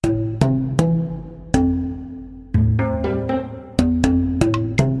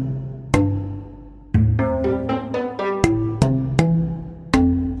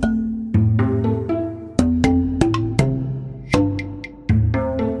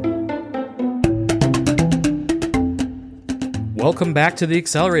Welcome back to the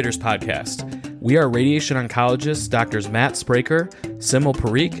Accelerators podcast. We are radiation oncologists Drs. Matt Spraker, Simil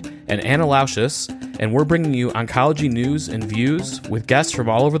Parikh, and Anna Lauschus, and we're bringing you oncology news and views with guests from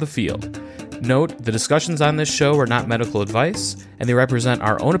all over the field. Note, the discussions on this show are not medical advice, and they represent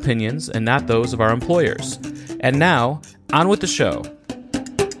our own opinions and not those of our employers. And now, on with the show.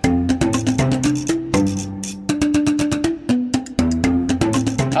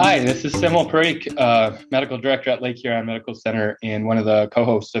 Hi, this is Simil Parikh, Medical Director at Lake Huron Medical Center and one of the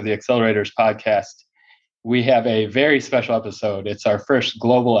co-hosts of the Accelerators podcast. We have a very special episode. It's our first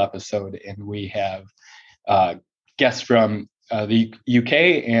global episode, and we have guests from the UK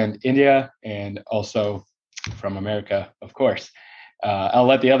and India, and also from America, of course. I'll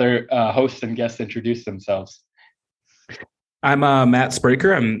let the other hosts and guests introduce themselves. I'm Matt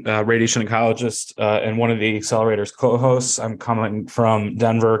Spraker. I'm a radiation oncologist and one of the Accelerators co-hosts. I'm coming from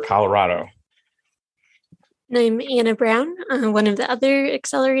Denver, Colorado. I'm Anna Brown, one of the other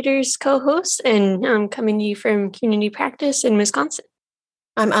Accelerators co-hosts, and I'm coming to you from community practice in Wisconsin.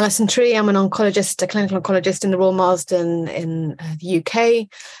 I'm Alison Tree. I'm an oncologist, a clinical oncologist in the Royal Marsden in the UK,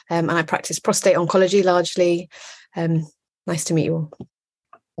 and I practice prostate oncology largely. Nice to meet you all.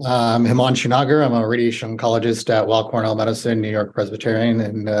 I'm Himanshu Nagar. I'm a radiation oncologist at Weill Cornell Medicine, New York Presbyterian,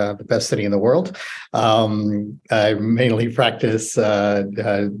 in the best city in the world. I mainly practice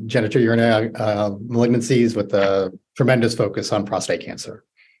genitourinary malignancies with a tremendous focus on prostate cancer.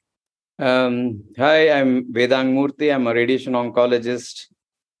 Hi, I'm Vedang Murthy. I'm a radiation oncologist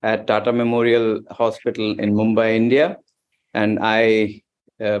at Tata Memorial Hospital in Mumbai, India. And I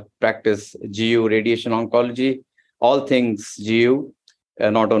practice GU radiation oncology, all things GU.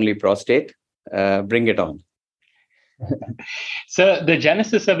 Not only prostate. Bring it on. So the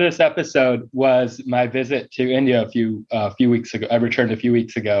genesis of this episode was my visit to India a few weeks ago. I returned a few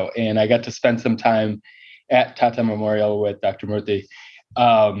weeks ago, and I got to spend some time at Tata Memorial with Dr. Murthy.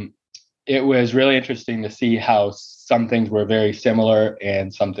 It was really interesting to see how some things were very similar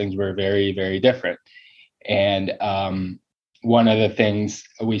and some things were very, very different. And one of the things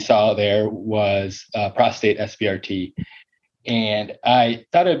we saw there was prostate SBRT. And I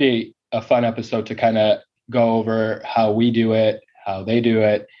thought it'd be a fun episode to kind of go over how we do it, how they do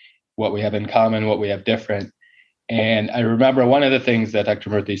it, what we have in common, what we have different. And I remember one of the things that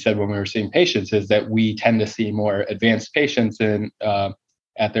Dr. Murthy said when we were seeing patients is that we tend to see more advanced patients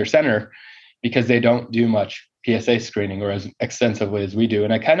at their center because they don't do much PSA screening or as extensively as we do.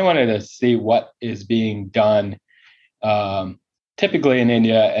 And I kind of wanted to see what is being done typically in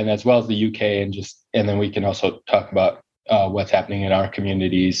India and as well as the UK, and then we can also talk about what's happening in our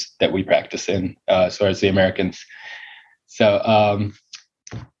communities that we practice in, as far as the Americans. So,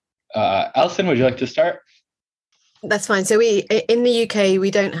 Alison, would you like to start? That's fine. So in the UK,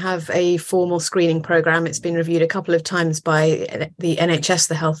 we don't have a formal screening program. It's been reviewed a couple of times by the NHS,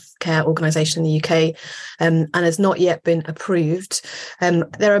 the healthcare organisation in the UK, and has not yet been approved.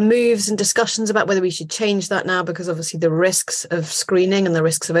 There are moves and discussions about whether we should change that now, because obviously the risks of screening and the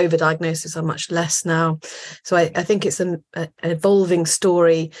risks of overdiagnosis are much less now. So I think it's an evolving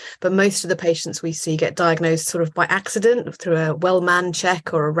story, but most of the patients we see get diagnosed sort of by accident through a well-manned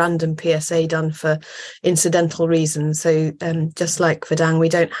check or a random PSA done for incidental reasons. So just like Vedang, we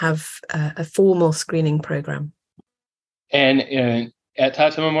don't have a formal screening program. And at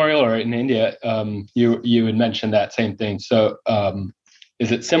Tata Memorial or in India, you had mentioned that same thing. So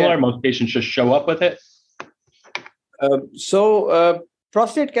is it similar? Yeah. Most patients just show up with it?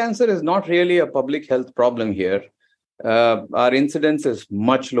 Prostate cancer is not really a public health problem here. Our incidence is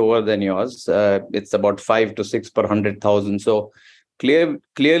much lower than yours. It's about 5 to 6 per 100,000. So clearly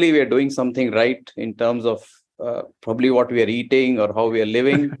we are doing something right in terms of probably what we are eating or how we are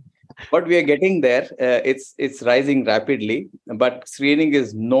living, but we are getting there. It's rising rapidly, but screening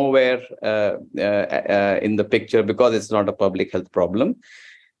is nowhere in the picture because it's not a public health problem.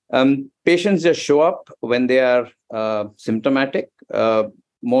 Patients just show up when they are symptomatic,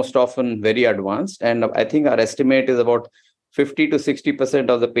 most often very advanced. And I think our estimate is about 50 to 60%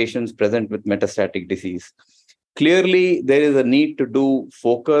 of the patients present with metastatic disease. Clearly, there is a need to do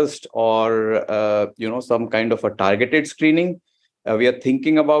focused or, some kind of a targeted screening. We are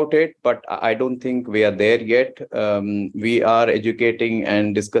thinking about it, but I don't think we are there yet. We are educating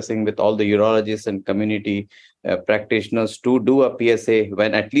and discussing with all the urologists and community practitioners to do a PSA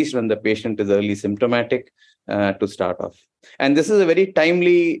when the patient is early symptomatic to start off. And this is a very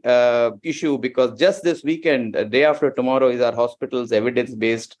timely issue because just this weekend, day after tomorrow, is our hospital's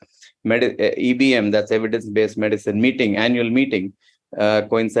evidence-based EBM, that's evidence-based medicine annual meeting,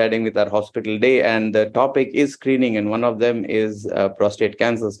 coinciding with our hospital day. And the topic is screening, and one of them is prostate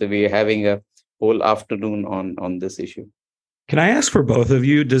cancer. So we're having a whole afternoon on this issue. Can I ask for both of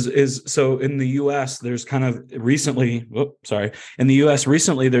you? So in the U.S. there's kind of recently, in the U.S.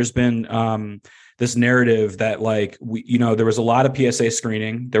 recently there's been this narrative that like there was a lot of PSA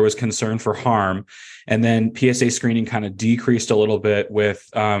screening, there was concern for harm, and then PSA screening kind of decreased a little bit with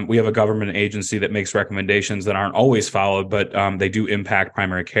we have a government agency that makes recommendations that aren't always followed, but they do impact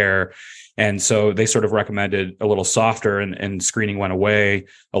primary care. And so they sort of recommended a little softer and screening went away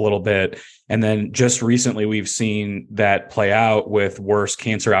a little bit. And then just recently, we've seen that play out with worse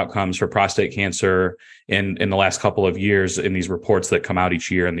cancer outcomes for prostate cancer in the last couple of years in these reports that come out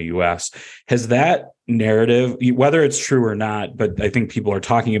each year in the US. Has that narrative, whether it's true or not, but I think people are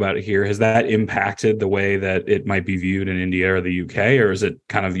talking about it here, has that impacted the way that it might be viewed in India or the UK? Or is it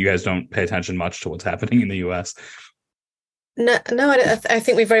kind of you guys don't pay attention much to what's happening in the US? No, I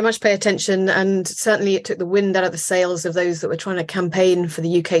think we very much pay attention, and certainly it took the wind out of the sails of those that were trying to campaign for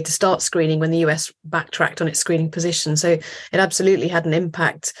the UK to start screening when the US backtracked on its screening position. So it absolutely had an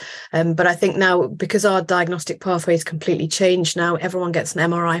impact. But I think now, because our diagnostic pathway is completely changed now, everyone gets an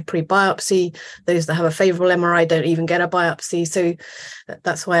MRI pre-biopsy. Those that have a favourable MRI don't even get a biopsy. So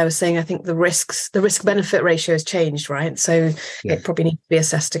that's why I was saying I think the risk-benefit ratio has changed, right? So It probably needs to be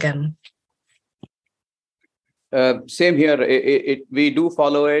assessed again. Same here. We do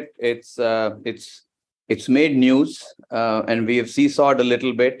follow it. It's made news, and we have seesawed a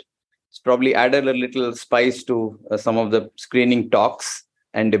little bit. It's probably added a little spice to some of the screening talks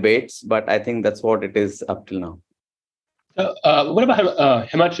and debates, but I think that's what it is up till now. What about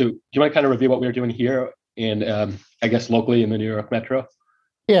Himanshu? Do you want to kind of review what we're doing here and I guess locally in the New York Metro?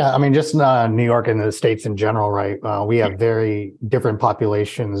 Yeah, I mean, just New York and the states in general, right? We have very different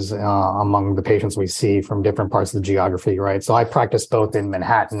populations among the patients we see from different parts of the geography, right? So I practice both in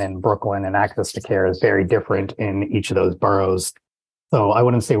Manhattan and Brooklyn, and access to care is very different in each of those boroughs. So I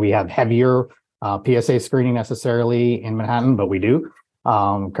wouldn't say we have heavier PSA screening necessarily in Manhattan, but we do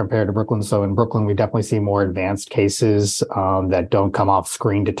compared to Brooklyn. So in Brooklyn, we definitely see more advanced cases that don't come off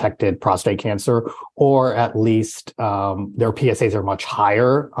screen detected prostate cancer, or at least their PSAs are much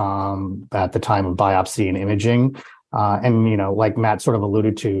higher at the time of biopsy and imaging. And, like Matt sort of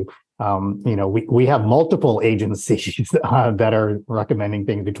alluded to, we have multiple agencies that are recommending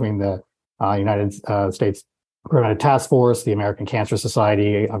things between the United States Preventive Task Force, the American Cancer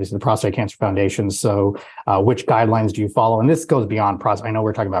Society, obviously the Prostate Cancer Foundation. So which guidelines do you follow? And this goes beyond prostate. I know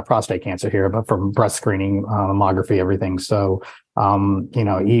we're talking about prostate cancer here, but from breast screening, mammography, everything. So,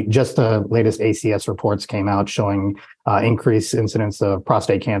 just the latest ACS reports came out showing increased incidence of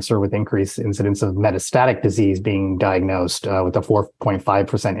prostate cancer with increased incidence of metastatic disease being diagnosed with a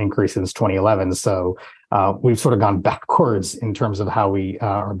 4.5% increase since 2011. So we've sort of gone backwards in terms of how we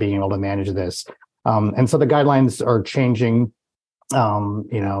are being able to manage this. And so the guidelines are changing.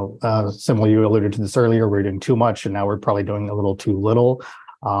 Similarly, you alluded to this earlier, we're doing too much and now we're probably doing a little too little.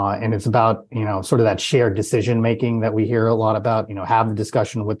 And it's about, sort of that shared decision making that we hear a lot about, have the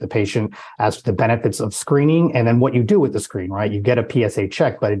discussion with the patient as to the benefits of screening and then what you do with the screen, right? You get a PSA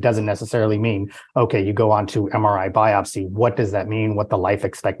check, but it doesn't necessarily mean, okay, you go on to MRI biopsy. What does that mean? What the life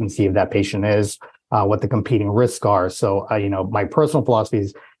expectancy of that patient is? What the competing risks are. So, my personal philosophy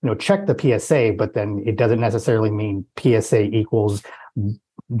is, check the PSA, but then it doesn't necessarily mean PSA equals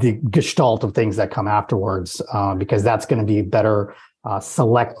the gestalt of things that come afterwards, because that's going to be better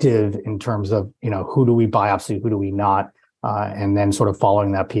selective in terms of, who do we biopsy, who do we not, and then sort of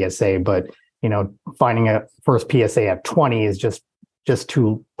following that PSA. But, finding a first PSA at 20 is just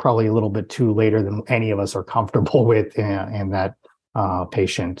probably a little bit too later than any of us are comfortable with in that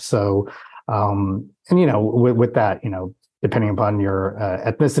patient. So, with that, depending upon your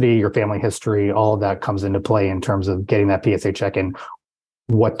ethnicity, your family history, all of that comes into play in terms of getting that PSA check and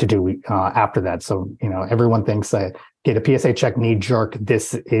what to do after that. So, everyone thinks that get a PSA check, knee jerk,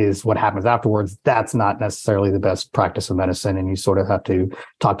 this is what happens afterwards. That's not necessarily the best practice of medicine. And you sort of have to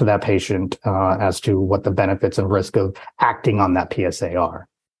talk to that patient as to what the benefits and risk of acting on that PSA are.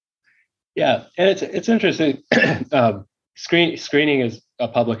 Yeah. And it's interesting. Screening is a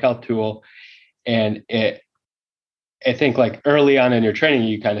public health tool. And I think like early on in your training,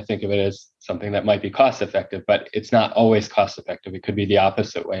 you kind of think of it as something that might be cost effective, but it's not always cost effective. It could be the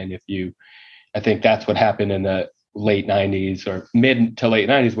opposite way. And I think that's what happened in the late 90s or mid to late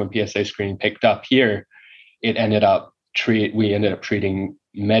 90s when PSA screening picked up here. We ended up treating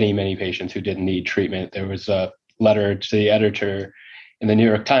many, many patients who didn't need treatment. There was a letter to the editor in the New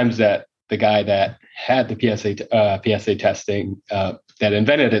York Times that the guy that had the PSA testing that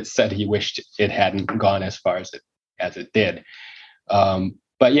invented it said he wished it hadn't gone as far as it did.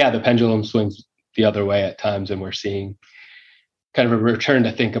 But yeah, the pendulum swings the other way at times, and we're seeing kind of a return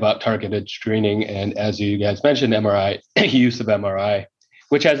to think about targeted screening. And as you guys mentioned, MRI, use of MRI,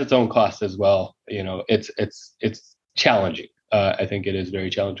 which has its own cost as well. It's challenging. I think it is very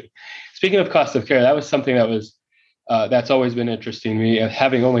challenging. Speaking of cost of care, that was something that's always been interesting to me.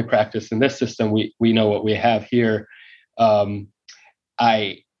 Having only practiced in this system, we know what we have here. When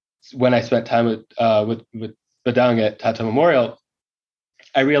I spent time with Badang at Tata Memorial,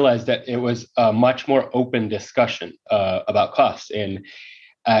 I realized that it was a much more open discussion about costs. And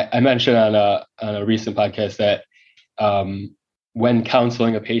I mentioned on a recent podcast that when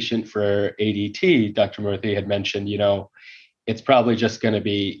counseling a patient for ADT, Dr. Murthy had mentioned, it's probably just going to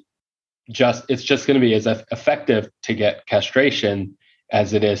be as effective to get castration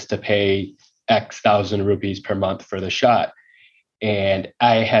as it is to pay X thousand rupees per month for the shot. And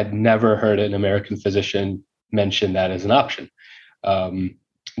I had never heard an American physician mention that as an option.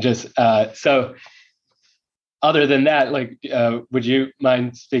 So other than that, would you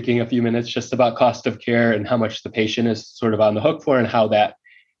mind speaking a few minutes just about cost of care and how much the patient is sort of on the hook for, and how that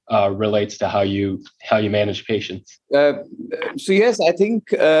relates to how you manage patients? So yes, I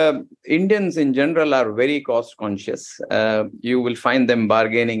think Indians in general are very cost conscious. You will find them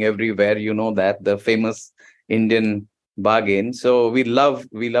bargaining everywhere. That the famous Indian bargain. So we love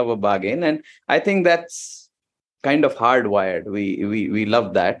a bargain, and I think that's kind of hardwired. We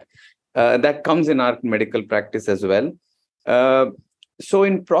love that. That comes in our medical practice as well. So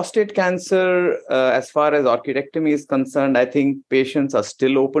in prostate cancer, as far as orchidectomy is concerned, I think patients are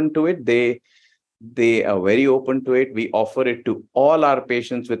still open to it. They are very open to it. We offer it to all our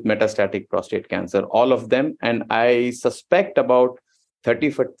patients with metastatic prostate cancer, all of them. And I suspect about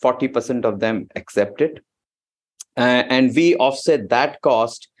 30-40% of them accept it. And we offset that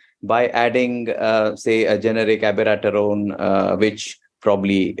cost by adding, say, a generic abiraterone, which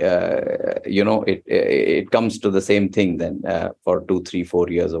probably, it comes to the same thing then for 2, 3, 4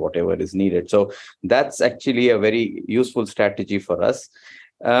 years or whatever is needed. So that's actually a very useful strategy for us.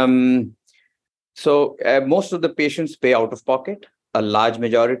 So most of the patients pay out of pocket, a large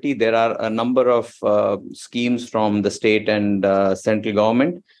majority. There are a number of schemes from the state and central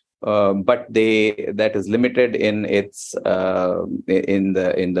government, but that is limited in its in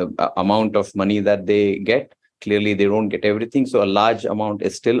the amount of money that they get. Clearly, they don't get everything, so a large amount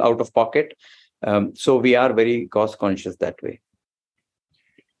is still out of pocket. So we are very cost conscious that way.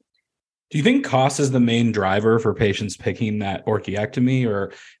 Do you think cost is the main driver for patients picking that orchiectomy,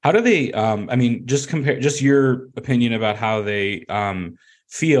 or how do they? Just your opinion about how they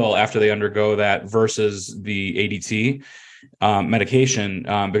feel after they undergo that versus the ADT medication,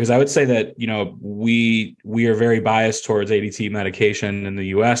 because I would say that we are very biased towards ADT medication in the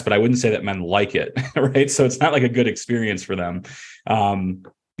U.S., but I wouldn't say that men like it, right? So it's not like a good experience for them.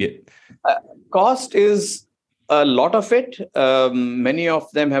 Cost is a lot of it. Many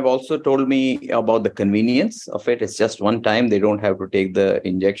of them have also told me about the convenience of it. It's just one time; they don't have to take the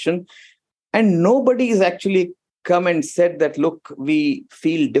injection, and nobody has actually come and said that, look, we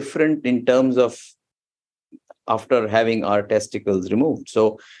feel different in terms of after having our testicles removed.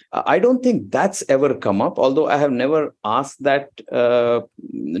 So I don't think that's ever come up, although I have never asked that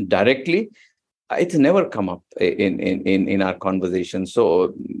directly. It's never come up in our conversation.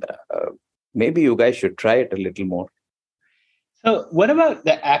 So maybe you guys should try it a little more. So what about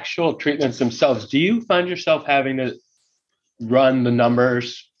the actual treatments themselves? Do you find yourself having to run the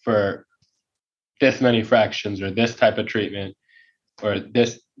numbers for this many fractions or this type of treatment or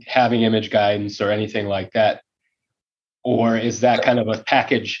this having image guidance or anything like that? Or is that kind of a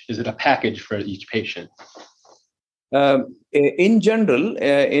package? Is it a package for each patient? In general,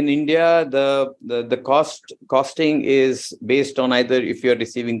 in India, the costing is based on either if you're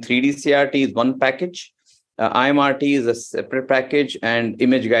receiving 3D CRT is one package, IMRT is a separate package, and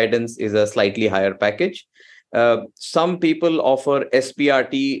image guidance is a slightly higher package. Some people offer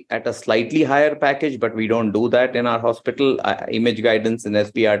SPRT at a slightly higher package, but we don't do that in our hospital. Image guidance and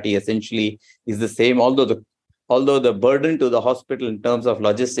SPRT essentially is the same, although the burden to the hospital in terms of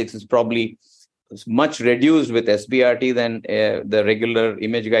logistics is probably much reduced with SBRT than the regular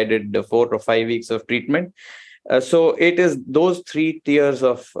image-guided 4 or 5 weeks of treatment. So it is those 3 tiers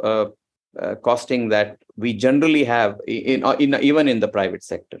of costing that we generally have even in the private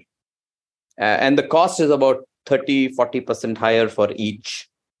sector. And the cost is about 30-40% higher for each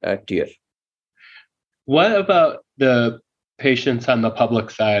tier. What about the patients on the public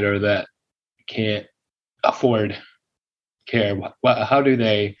side or that can't afford care? How do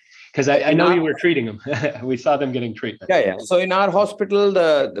they? Because I know you were treating them. We saw them getting treatment. Yeah. So in our hospital,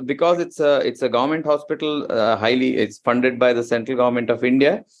 because it's a government hospital, it's funded by the central government of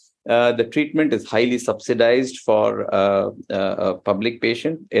India. The treatment is highly subsidized for a public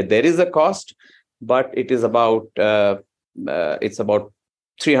patient. There is a cost, but it is about it's about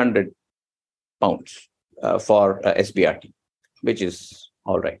 £300 for SBRT, which is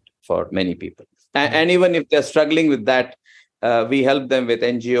all right for many people. And even if they're struggling with that, we help them with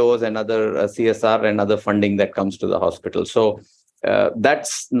NGOs and other CSR and other funding that comes to the hospital. So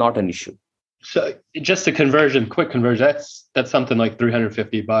that's not an issue. So just a quick conversion, that's something like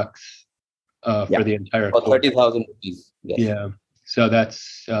 $350 for the entire course. 30,000 rupees. Yes. Yeah. So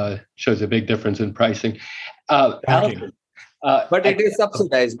that's shows a big difference in pricing. But it is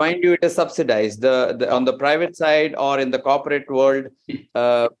subsidized. Mind you, it is subsidized. The on the private side or in the corporate world,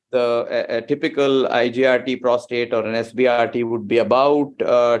 a typical IGRT prostate or an SBRT would be about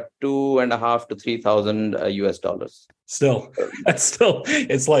 $2,500 to $3,000 US. Still,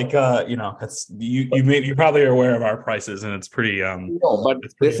 it's like you probably are aware of our prices, and it's pretty. No, but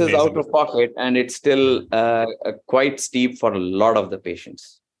this is out of pocket, and it's still quite steep for a lot of the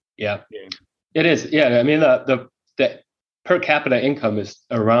patients. Yeah, it is. Yeah, I mean the per capita income is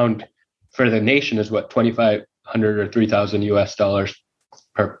around, for the nation, is what, $2,500 or $3,000 US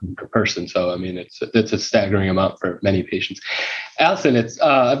per person. So I mean it's a staggering amount for many patients. Alison,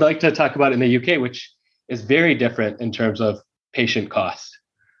 I'd like to talk about in the UK, which is very different in terms of patient costs.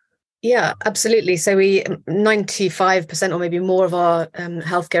 Yeah, absolutely. So 95% or maybe more of our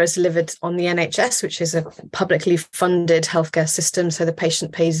healthcare is delivered on the NHS, which is a publicly funded healthcare system. So the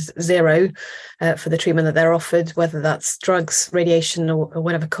patient pays zero for the treatment that they're offered, whether that's drugs, radiation, or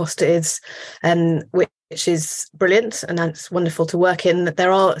whatever cost it is, which is brilliant, and that's wonderful to work in.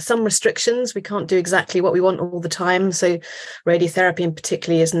 There are some restrictions. We can't do exactly what we want all the time. So radiotherapy in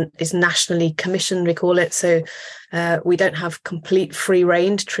particular is nationally commissioned, we call it. So we don't have complete free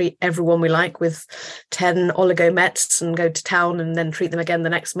rein to treat everyone we like with 10 oligomets and go to town and then treat them again the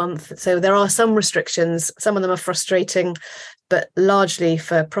next month. So there are some restrictions. Some of them are frustrating, but largely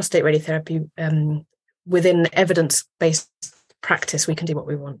for prostate radiotherapy, within evidence-based practice, we can do what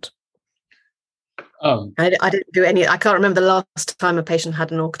we want. I didn't do any. I can't remember the last time a patient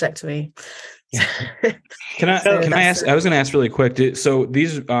had an orchidectomy. Can I ask? I was going to ask really quick. So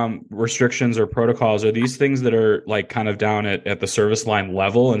these restrictions or protocols, are these things that are like kind of down at the service line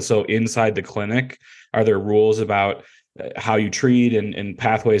level? And so inside the clinic, are there rules about how you treat and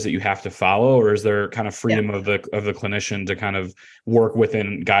pathways that you have to follow, or is there kind of freedom of the clinician to kind of work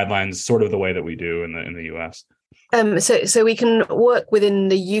within guidelines, sort of the way that we do in the US? So we can work within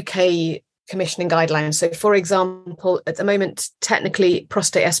the UK commissioning guidelines. So, for example, at the moment, technically,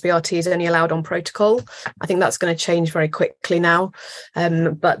 prostate SBRT is only allowed on protocol. I think that's going to change very quickly now.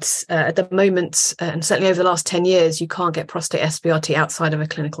 But at the moment, and certainly over the last 10 years, you can't get prostate SBRT outside of a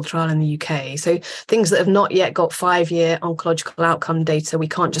clinical trial in the UK. So things that have not yet got 5-year oncological outcome data, we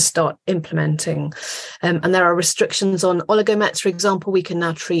can't just start implementing. And there are restrictions on oligomets, for example. We can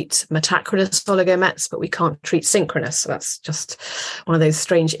now treat metacrinous oligomets, but we can't treat synchronous. So that's just one of those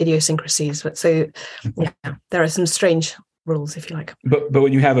strange idiosyncrasies. But so, yeah, there are some strange rules, if you like. But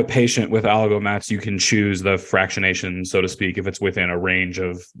when you have a patient with oligomets, you can choose the fractionation, so to speak, if it's within a range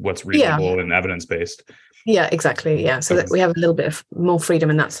of what's reasonable and evidence-based. Yeah, exactly. Yeah, so that we have a little bit of more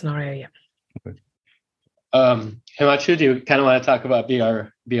freedom in that scenario. Yeah. Okay. Himanshu, do you kind of want to talk about be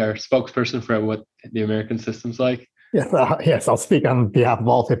our spokesperson for what the American system's like? Yes, I'll speak on behalf of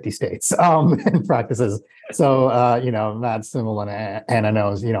all 50 states and practices. So, Matt, Simul, and Anna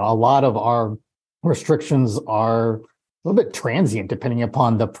knows, a lot of our restrictions are a little bit transient depending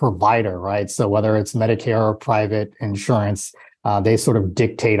upon the provider, right? So whether it's Medicare or private insurance, they sort of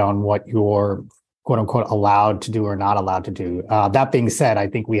dictate on what you're quote unquote allowed to do or not allowed to do. That being said, I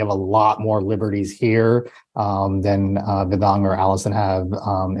think we have a lot more liberties here than Vidang or Alison have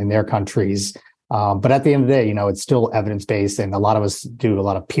in their countries. But at the end of the day, it's still evidence-based, and a lot of us do a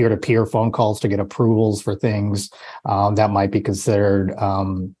lot of peer-to-peer phone calls to get approvals for things that might be considered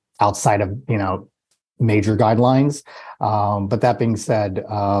outside of, major guidelines. But that being said,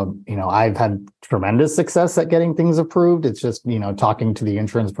 I've had tremendous success at getting things approved. It's just, talking to the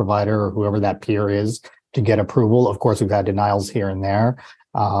insurance provider or whoever that peer is to get approval. Of course, we've had denials here and there.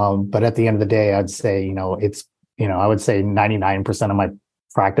 But at the end of the day, I'd say, it's, I would say 99% of my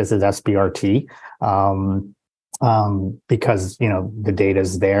practice is SBRT because the data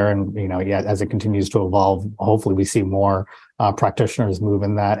is there, and as it continues to evolve, hopefully we see more practitioners move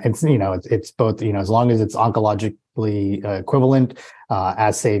in that. It's it's both as long as it's oncologically equivalent,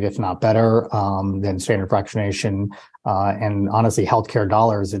 as safe if not better than standard fractionation, and honestly, healthcare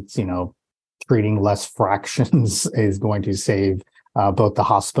dollars. It's treating less fractions is going to save both the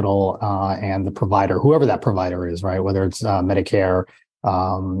hospital and the provider, whoever that provider is, right? Whether it's Medicare,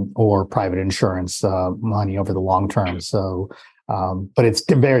 or private insurance money over the long term. So, but it's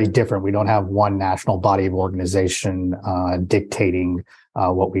very different. We don't have one national body of organization dictating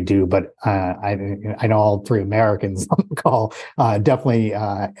what we do. But I know all three Americans on the call definitely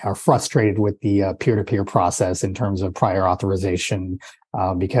are frustrated with the peer-to-peer process in terms of prior authorization,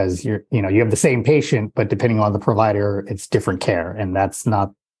 because you have the same patient, but depending on the provider, it's different care, and that's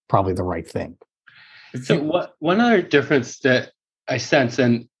not probably the right thing. So one other difference that I sense,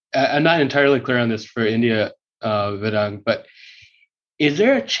 and I'm not entirely clear on this for India, Vedang, but is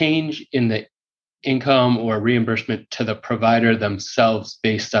there a change in the income or reimbursement to the provider themselves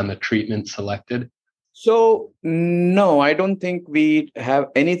based on the treatment selected? So, no, I don't think we have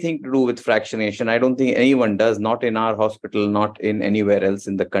anything to do with fractionation. I don't think anyone does, not in our hospital, not in anywhere else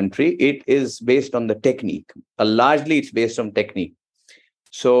in the country. It is based on the technique. Largely, it's based on technique.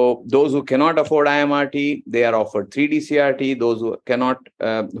 So those who cannot afford IMRT, they are offered 3D CRT. Those who cannot,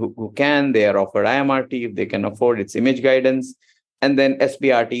 who can, they are offered IMRT. If they can afford, it's image guidance. And then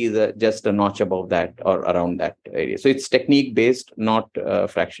SBRT is just a notch above that or around that area. So it's technique based, not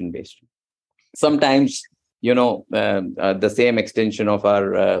fraction based. Sometimes, the same extension of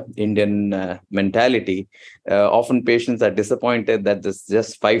our Indian mentality, often patients are disappointed that there's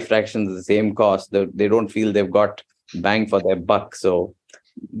just 5 fractions of the same cost. They don't feel they've got bang for their buck. So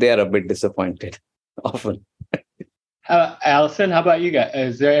they are a bit disappointed often. Allison, how about you guys?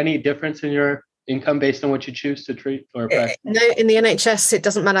 Is there any difference in your income based on what you choose to treat or practice? No, in the NHS, it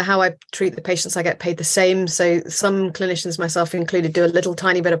doesn't matter how I treat the patients, I get paid the same. So some clinicians, myself included, do a little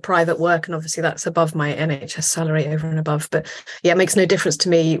tiny bit of private work, and obviously that's above my NHS salary over and above. But yeah, it makes no difference to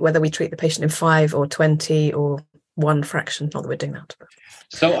me whether we treat the patient in 5 or 20 or 1 fraction, not that we're doing that.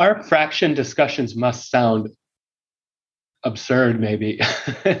 So our fraction discussions must sound absurd, maybe.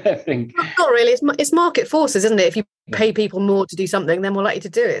 I think not really. It's market forces, isn't it? If you pay people more to do something, they're more likely to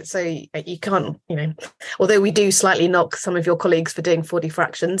do it. So you can't, although we do slightly knock some of your colleagues for doing 40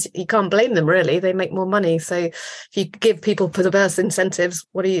 fractions, you can't blame them, really. They make more money. So if you give people perverse incentives,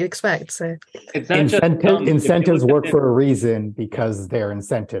 what do you expect? So incentives work for a reason, because they're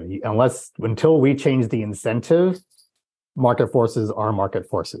incentive. Until we change the incentive, market forces are market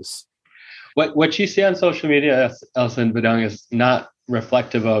forces. What you see on social media, Allison Vedang, is not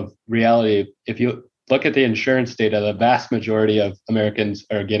reflective of reality. If you look at the insurance data, the vast majority of Americans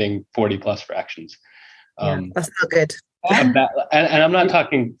are getting 40 plus fractions. That's not good. And I'm not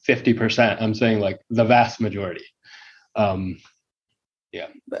talking 50%. I'm saying like the vast majority. But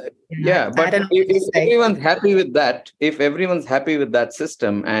if everyone's happy with that,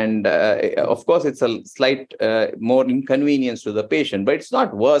 system, and of course it's a slight more inconvenience to the patient, but it's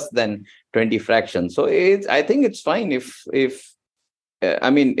not worse than 20 fractions. So I think it's fine if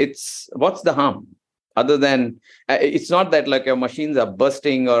what's the harm? Other than it's not that like your machines are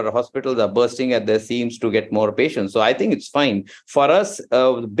bursting or hospitals are bursting at their seams to get more patients. So I think it's fine. For us,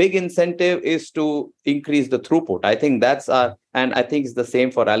 the big incentive is to increase the throughput. I think and I think it's the same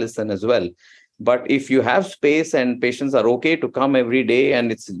for Allison as well. But if you have space and patients are okay to come every day,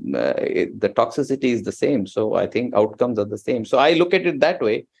 and the toxicity is the same, so I think outcomes are the same. So I look at it that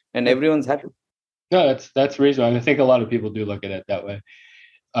way, and everyone's happy. No, that's reasonable. I think a lot of people do look at it that way.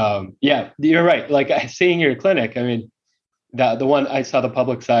 You're right. Like seeing your clinic, I mean, the one I saw the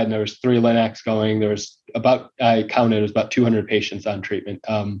public side, and there was 3 Linacs going. I counted, it was about 200 patients on treatment.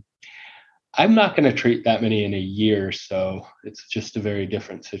 I'm not going to treat that many in a year, so it's just a very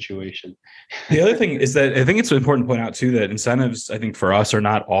different situation. The other thing is that I think it's important to point out too that incentives, I think for us, are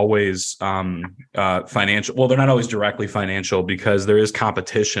not always financial. Well, they're not always directly financial, because there is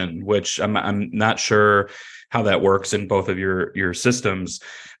competition, which I'm not sure how that works in both of your systems.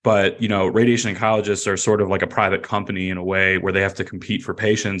 But, radiation oncologists are sort of like a private company in a way, where they have to compete for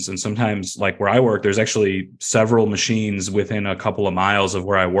patients. And sometimes, like where I work, there's actually several machines within a couple of miles of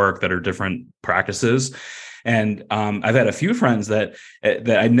where I work that are different practices. And I've had a few friends that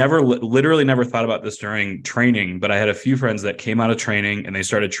I literally never thought about this during training, but I had a few friends that came out of training and they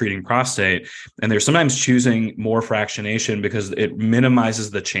started treating prostate, and they're sometimes choosing more fractionation because it minimizes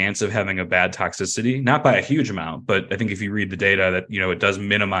the chance of having a bad toxicity, not by a huge amount, but I think if you read the data that, it does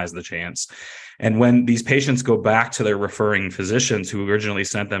minimize the chance. And when these patients go back to their referring physicians who originally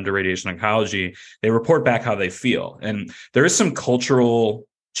sent them to radiation oncology, they report back how they feel. And there is some cultural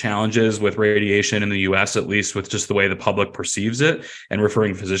challenges with radiation in the US, at least with just the way the public perceives it and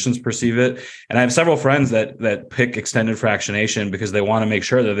referring physicians perceive it. And I have several friends that pick extended fractionation because they want to make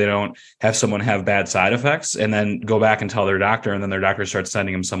sure that they don't have someone have bad side effects and then go back and tell their doctor, and then their doctor starts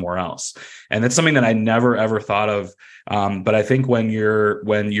sending them somewhere else. And that's something that I never ever thought of. But I think when you're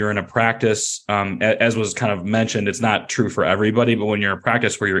in a practice, as was kind of mentioned, it's not true for everybody, but when you're in a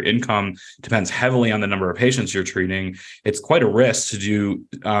practice where your income depends heavily on the number of patients you're treating, it's quite a risk to do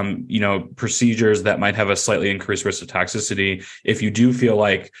procedures that might have a slightly increased risk of toxicity if you do feel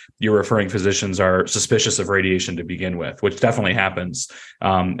like your referring physicians are suspicious of radiation to begin with, which definitely happens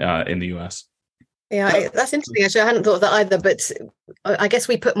in the US. Yeah, that's interesting. Actually, I hadn't thought of that either, but I guess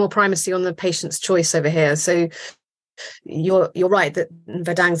we put more primacy on the patient's choice over here. So you're right that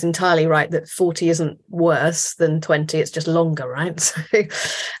Vedang's entirely right that 40 isn't worse than 20, it's just longer, right?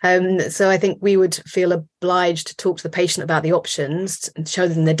 So I think we would feel obliged to talk to the patient about the options and show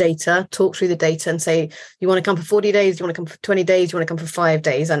them the data, talk through the data and say, you want to come for 40 days, you want to come for 20 days, you want to come for 5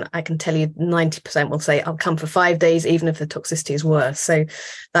 days, and I can tell you 90% will say I'll come for 5 days even if the toxicity is worse. So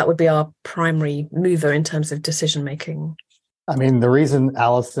that would be our primary mover in terms of decision making. I mean, the reason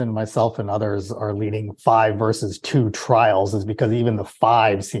Allison, myself, and others are leading 5 versus 2 trials is because even the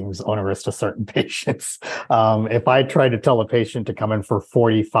 5 seems onerous to certain patients. If I try to tell a patient to come in for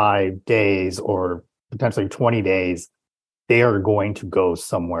 45 days or potentially 20 days, they are going to go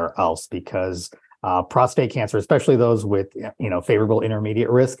somewhere else because prostate cancer, especially those with favorable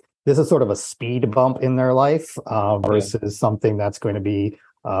intermediate risk, this is sort of a speed bump in their life versus something that's going to be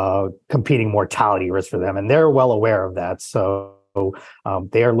competing mortality risk for them, and they're well aware of that. So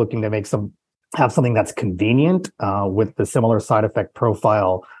they are looking to have something that's convenient with the similar side effect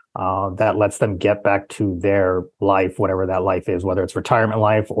profile that lets them get back to their life, whatever that life is, whether it's retirement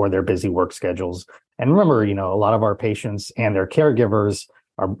life or their busy work schedules. And remember, a lot of our patients and their caregivers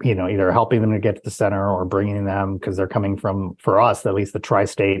are, either helping them to get to the center or bringing them because they're coming from, for us, at least the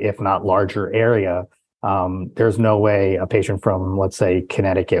tri-state, if not larger area. There's no way a patient from, let's say,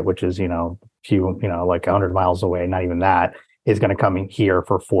 Connecticut, which is, like 100 miles away, not even that, is going to come in here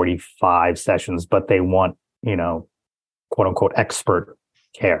for 45 sessions, but they want, quote unquote, expert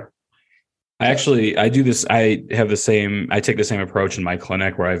care. I take the same approach in my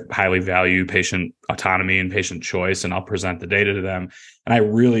clinic where I highly value patient autonomy and patient choice, and I'll present the data to them. And I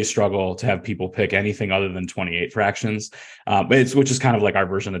really struggle to have people pick anything other than 28 fractions, which is kind of like our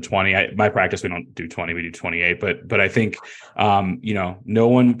version of 20. My practice, we don't do 20, we do 28. But I think, no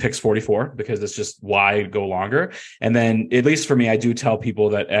one picks 44 because it's just why go longer. And then, at least for me, I do tell people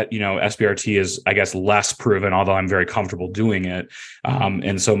that, SBRT is, I guess, less proven, although I'm very comfortable doing it.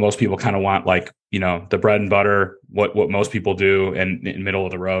 And so most people kind of want the bread and butter, what most people do, and in middle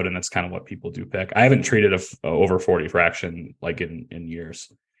of the road. And that's kind of what people do pick. I haven't treated a over 40 fraction like in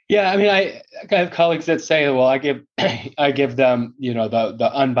years. Yeah. I mean, I have colleagues that say, well, I give them,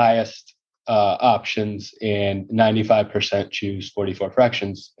 the unbiased options, and 95% choose 44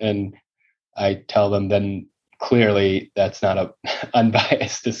 fractions. And I tell them then clearly that's not a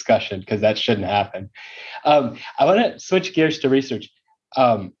unbiased discussion because that shouldn't happen. I want to switch gears to research.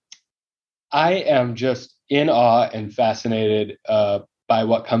 I am just in awe and fascinated by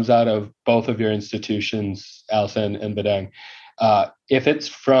what comes out of both of your institutions, Allison and Vedang. If it's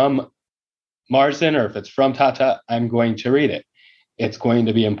from Marsden or if it's from Tata, I'm going to read it. It's going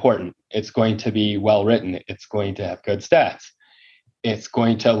to be important. It's going to be well written. It's going to have good stats. It's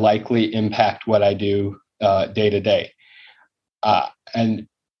going to likely impact what I do day to day. And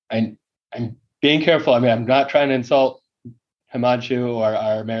I'm being careful. I mean, I'm not trying to insult Himanshu or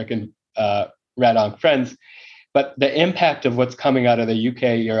our American Radonc friends, but the impact of what's coming out of the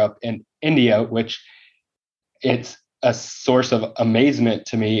UK, Europe, and India, which it's a source of amazement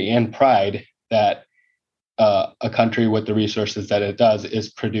to me and pride that a country with the resources that it does is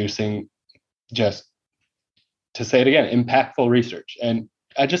producing, just to say it again, impactful research. And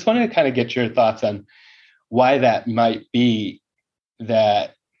I just wanted to kind of get your thoughts on why that might be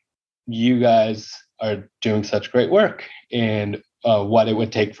that you guys are doing such great work and what it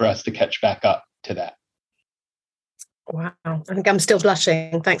would take for us to catch back up to that. Wow. I think I'm still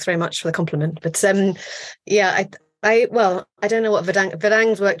blushing. Thanks very much for the compliment. But I don't know what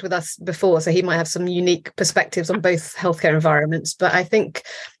Vedang's worked with us before, so he might have some unique perspectives on both healthcare environments. But I think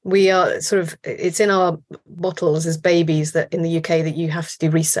we are it's in our bottles as babies that in the UK that you have to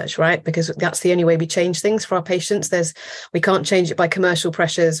do research, right? Because that's the only way we change things for our patients. We can't change it by commercial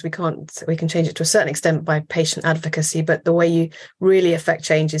pressures. We can change it to a certain extent by patient advocacy, but the way you really affect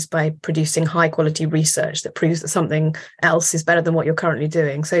change is by producing high quality research that proves that something else is better than what you're currently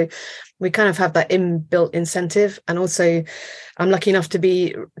doing. So we kind of have that inbuilt incentive. And also, I'm lucky enough to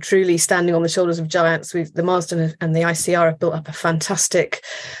be truly standing on the shoulders of giants. The Marsden and the ICR have built up a fantastic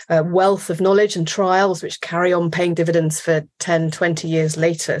wealth of knowledge and trials, which carry on paying dividends for 10, 20 years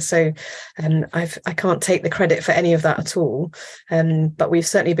later. So I can't take the credit for any of that at all. But we've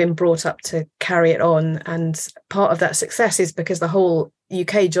certainly been brought up to carry it on. And part of that success is because the whole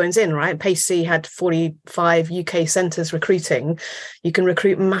UK joins in, right? PACE had 45 UK centres recruiting. You can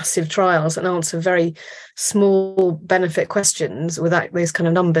recruit massive trials and answer very small benefit questions without those kind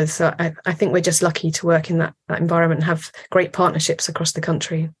of numbers. So I think we're just lucky to work in that environment and have great partnerships across the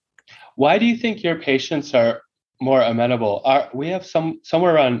country. Why do you think your patients are more amenable? We have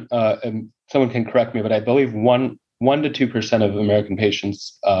somewhere around, and someone can correct me, but I believe 1 to 2% of American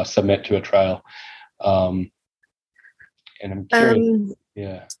patients submit to a trial. And I'm curious.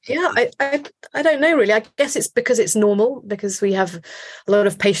 I don't know really. I guess it's because it's normal, because we have a lot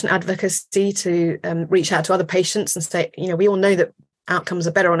of patient advocacy to reach out to other patients and say, we all know that outcomes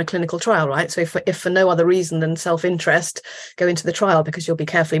are better on a clinical trial, right? So if for no other reason than self-interest, go into the trial because you'll be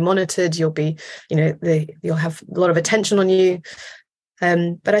carefully monitored, you'll be, you'll have a lot of attention on you.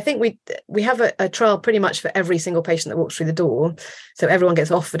 But I think we have a trial pretty much for every single patient that walks through the door. So everyone gets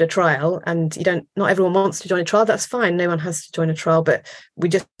offered a trial, and not everyone wants to join a trial. That's fine. No one has to join a trial, but we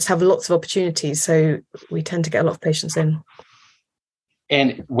just have lots of opportunities. So we tend to get a lot of patients in.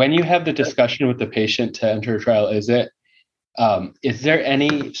 And when you have the discussion with the patient to enter a trial, is there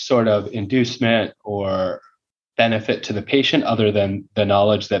any sort of inducement or benefit to the patient other than the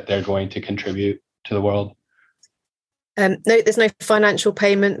knowledge that they're going to contribute to the world? No, there's no financial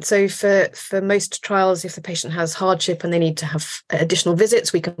payment. So for most trials, if the patient has hardship and they need to have additional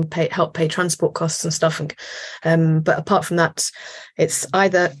visits, we can help pay transport costs and stuff. But apart from that, it's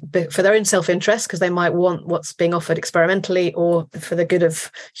either for their own self-interest, because they might want what's being offered experimentally, or for the good of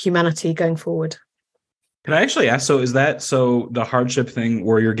humanity going forward. Can I actually ask, is that the hardship thing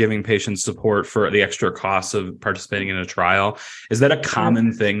where you're giving patients support for the extra costs of participating in a trial, is that a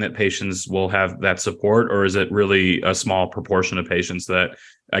common thing that patients will have that support, or is it really a small proportion of patients that,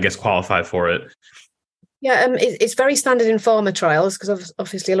 I guess, qualify for it? Yeah, it's very standard in pharma trials, because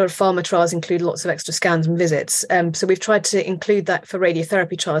obviously a lot of pharma trials include lots of extra scans and visits. So we've tried to include that for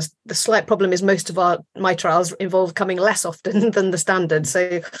radiotherapy trials. The slight problem is most of my trials involve coming less often than the standard.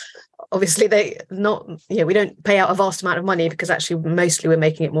 So obviously we don't pay out a vast amount of money, because actually mostly we're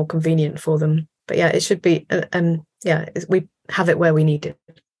making it more convenient for them. But yeah, it should be, we have it where we need it.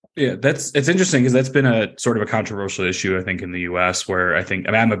 Yeah, it's interesting, because that's been a sort of a controversial issue, I think, in the US, where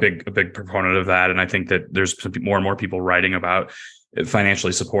I'm a big proponent of that. And I think that there's more and more people writing about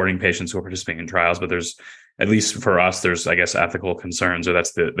financially supporting patients who are participating in trials. But there's, at least for us, there's, I guess, ethical concerns, or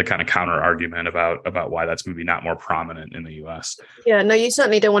that's the kind of counter argument about why that's maybe not more prominent in the US. Yeah, no, you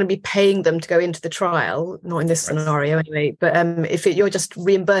certainly don't want to be paying them to go into the trial, not in this scenario anyway. But if you're just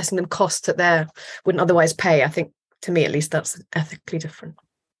reimbursing them costs that they wouldn't otherwise pay, I think, to me at least, that's ethically different.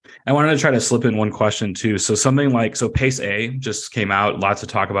 I wanted to try to slip in one question too. So something like, PACE-A just came out, lots of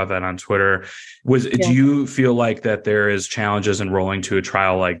talk about that on Twitter. Do you feel like that there is challenges enrolling to a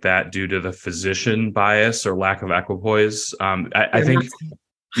trial like that due to the physician bias or lack of equipoise? I think,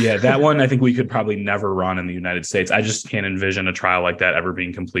 that one, I think we could probably never run in the United States. I just can't envision a trial like that ever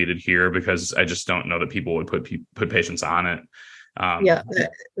being completed here, because I just don't know that people would put patients on it.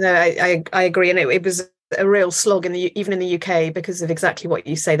 I agree. And it was a real slog even in the UK, because of exactly what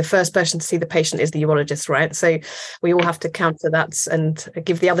you say. The first person to see the patient is the urologist, right? So we all have to counter that and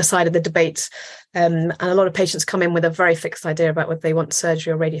give the other side of the debate. And a lot of patients come in with a very fixed idea about whether they want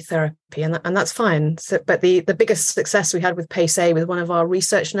surgery or radiotherapy, and that's fine. So, but the biggest success we had with PACE-A with one of our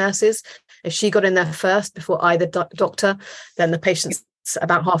research nurses, if she got in there first before either doctor, then the patients,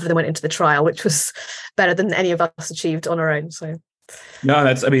 about half of them went into the trial, which was better than any of us achieved on our own. So.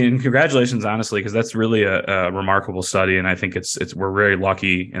 No, congratulations, honestly, because that's really a remarkable study. And I think we're very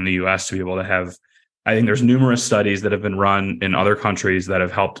lucky in the US to be able to have, I think there's numerous studies that have been run in other countries that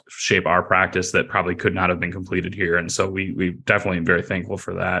have helped shape our practice that probably could not have been completed here. And so we definitely am very thankful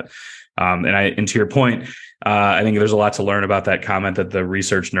for that. And to your point, I think there's a lot to learn about that comment that the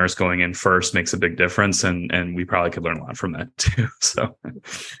research nurse going in first makes a big difference. And we probably could learn a lot from that too. So,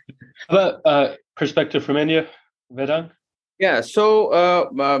 about perspective from India, Vedant? Yeah, so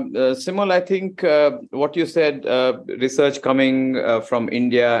Simul, I think what you said, research coming from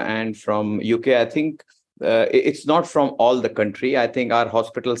India and from UK, I think it's not from all the country. I think our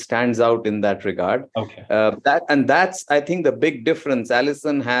hospital stands out in that regard. Okay. That's, I think, the big difference.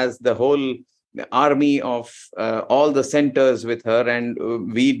 Alison has the whole army of all the centers with her,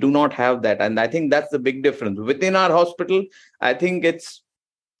 and we do not have that. And I think that's the big difference. Within our hospital, I think it's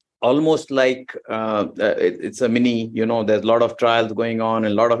almost like it's a mini, there's a lot of trials going on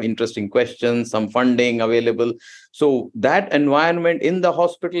and a lot of interesting questions, some funding available. So that environment in the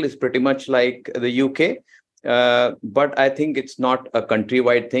hospital is pretty much like the UK. But I think it's not a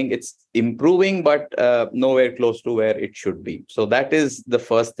countrywide thing. It's improving, but nowhere close to where it should be. So that is the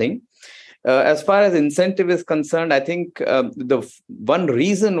first thing. As far as incentive is concerned, I think the one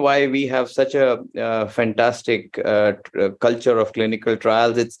reason why we have such a fantastic culture of clinical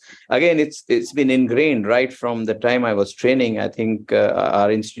trials, it's been ingrained right from the time I was training. I think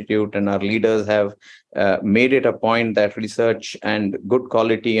our institute and our leaders have made it a point that research and good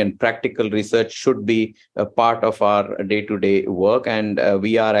quality and practical research should be a part of our day-to-day work. And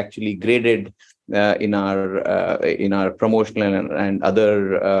we are actually graded in our promotional and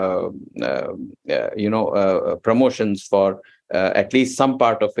other promotions for at least some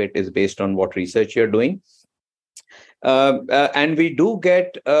part of it is based on what research you're doing. And we do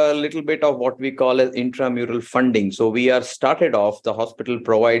get a little bit of what we call as intramural funding. So we are started off, the hospital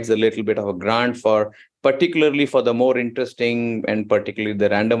provides a little bit of a grant particularly for the more interesting and particularly the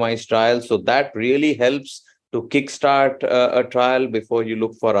randomized trials. So that really helps to kickstart a trial before you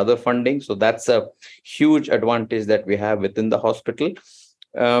look for other funding. So that's a huge advantage that we have within the hospital.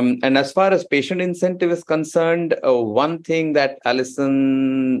 And as far as patient incentive is concerned, one thing that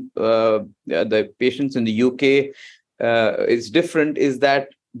Alison, the patients in the UK is different is that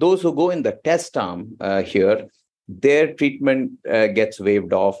those who go in the test arm here, their treatment gets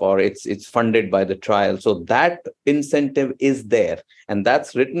waived off or it's funded by the trial. So that incentive is there. And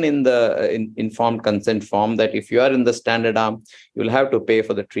that's written in the informed consent form that if you are in the standard arm, you'll have to pay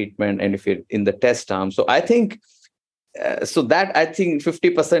for the treatment. And if you're in the test arm. So I think, I think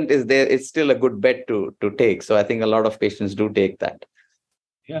 50% is there. It's still a good bet to take. So I think a lot of patients do take that.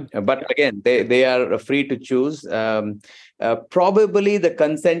 Yeah. But again, they are free to choose. Probably the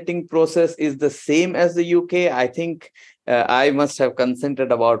consenting process is the same as the UK. I think I must have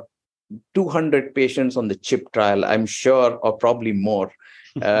consented about 200 patients on the CHIP trial, I'm sure, or probably more.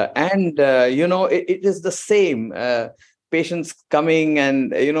 It is the same. Patients coming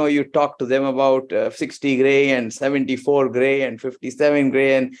and, you talk to them about 60 gray and 74 gray and 57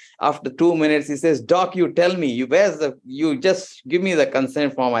 gray. And after 2 minutes, he says, Doc, you tell me, you just give me the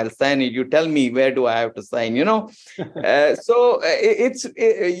consent form, I'll sign it. You tell me, where do I have to sign, you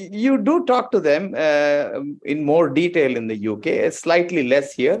do talk to them in more detail in the UK. It's slightly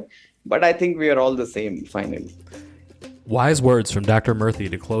less here, but I think we are all the same finally. Wise words from Dr. Murthy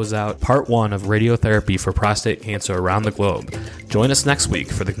to close out part 1 of radiotherapy for prostate cancer around the globe. Join us next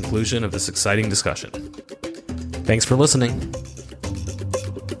week for the conclusion of this exciting discussion. Thanks for listening.